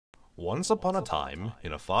Once upon a time,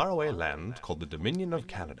 in a faraway land called the Dominion of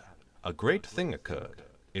Canada, a great thing occurred.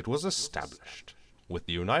 It was established. With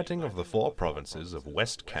the uniting of the four provinces of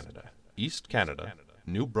West Canada, East Canada,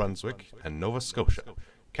 New Brunswick, and Nova Scotia,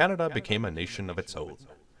 Canada became a nation of its own.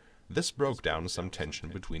 This broke down some tension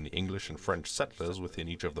between the English and French settlers within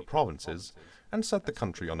each of the provinces and set the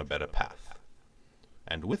country on a better path.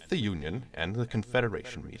 And with the Union and the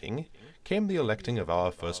Confederation meeting came the electing of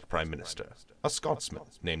our first Prime Minister, a Scotsman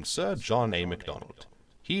named Sir John A. Macdonald.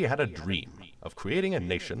 He had a dream of creating a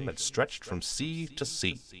nation that stretched from sea to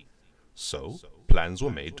sea. So, plans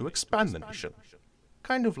were made to expand the nation.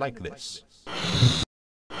 Kind of like this.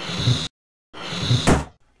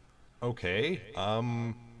 Okay,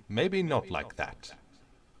 maybe not like that.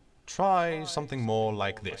 Try something more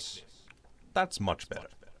like this. That's much better.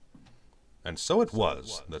 And so it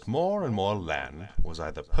was that more and more land was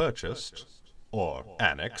either purchased or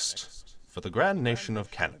annexed for the grand nation of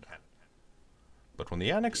Canada. But when the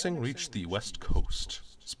annexing reached the west coast,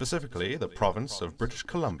 specifically the province of British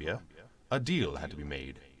Columbia, a deal had to be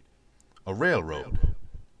made. A railroad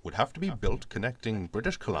would have to be built connecting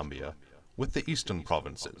British Columbia with the eastern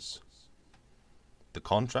provinces. The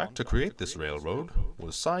contract to create this railroad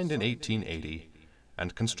was signed in 1880,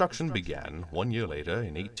 and construction began 1 year later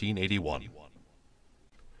in 1881.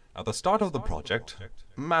 At the start of the project,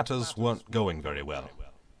 matters weren't going very well.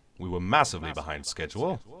 We were massively behind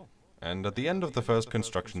schedule, and at the end of the first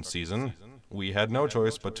construction season, we had no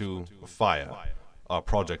choice but to fire our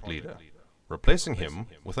project leader, replacing him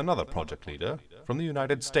with another project leader from the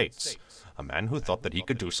United States, a man who thought that he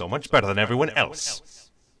could do so much better than everyone else.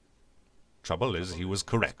 Trouble is, he was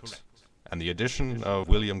correct, and the addition of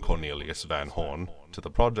William Cornelius Van Horn to the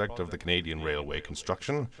project of the Canadian Railway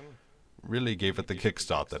construction really gave it the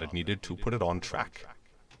kickstart that it needed to put it on track.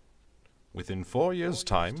 Within 4 years'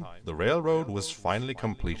 time, the railroad was finally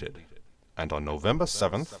completed, and on November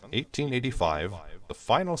 7th, 1885, the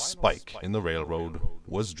final spike in the railroad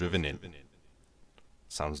was driven in.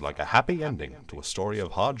 Sounds like a happy ending to a story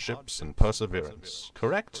of hardships and perseverance,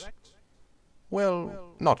 correct?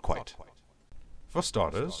 Well, not quite. For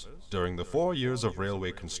starters, during the 4 years of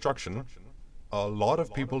railway construction, a lot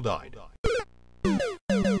of people died.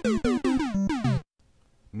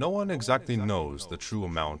 No one exactly knows the true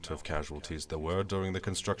amount of casualties there were during the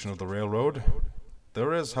construction of the railroad.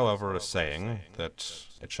 There is, however, a saying that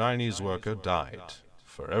a Chinese worker died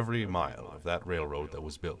for every mile of that railroad that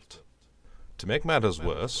was built. To make matters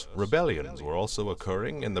worse, rebellions were also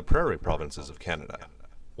occurring in the prairie provinces of Canada.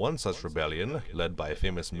 One such rebellion, led by a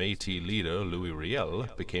famous Métis leader, Louis Riel,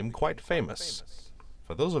 became quite famous.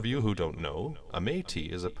 For those of you who don't know, a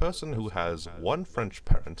Métis is a person who has one French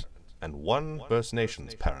parent and one First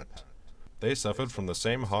Nations parent. They suffered from the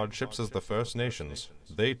same hardships as the First Nations.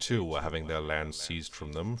 They too were having their land seized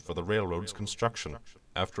from them for the railroad's construction.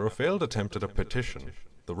 After a failed attempt at a petition,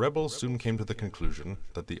 the rebels soon came to the conclusion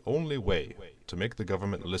that the only way to make the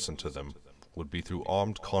government listen to them would be through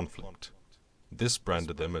armed conflict. This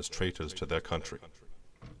branded them as traitors to their country.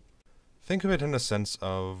 Think of it in a sense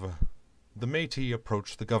of the Métis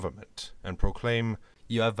approach the government and proclaim,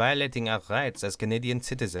 "You are violating our rights as Canadian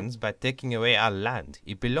citizens by taking away our land.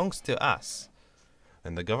 It belongs to us."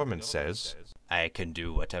 And the government says, "I can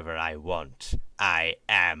do whatever I want. I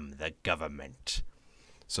am the government."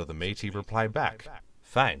 So the Métis reply back,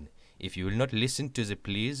 "Fine. If you will not listen to the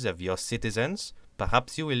pleas of your citizens,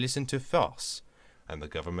 perhaps you will listen to force." And the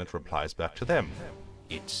government replies back to them,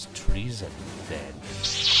 "It's treason, then."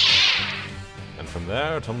 And from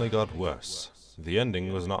there it only got worse. The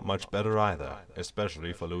ending was not much better either,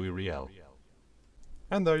 especially for Louis Riel.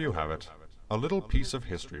 And there you have it, a little piece of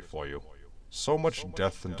history for you. So much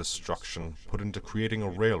death and destruction put into creating a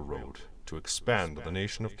railroad to expand the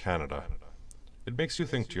nation of Canada. It makes you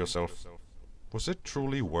think to yourself, was it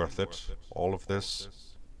truly worth it, all of this?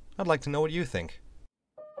 I'd like to know what you think.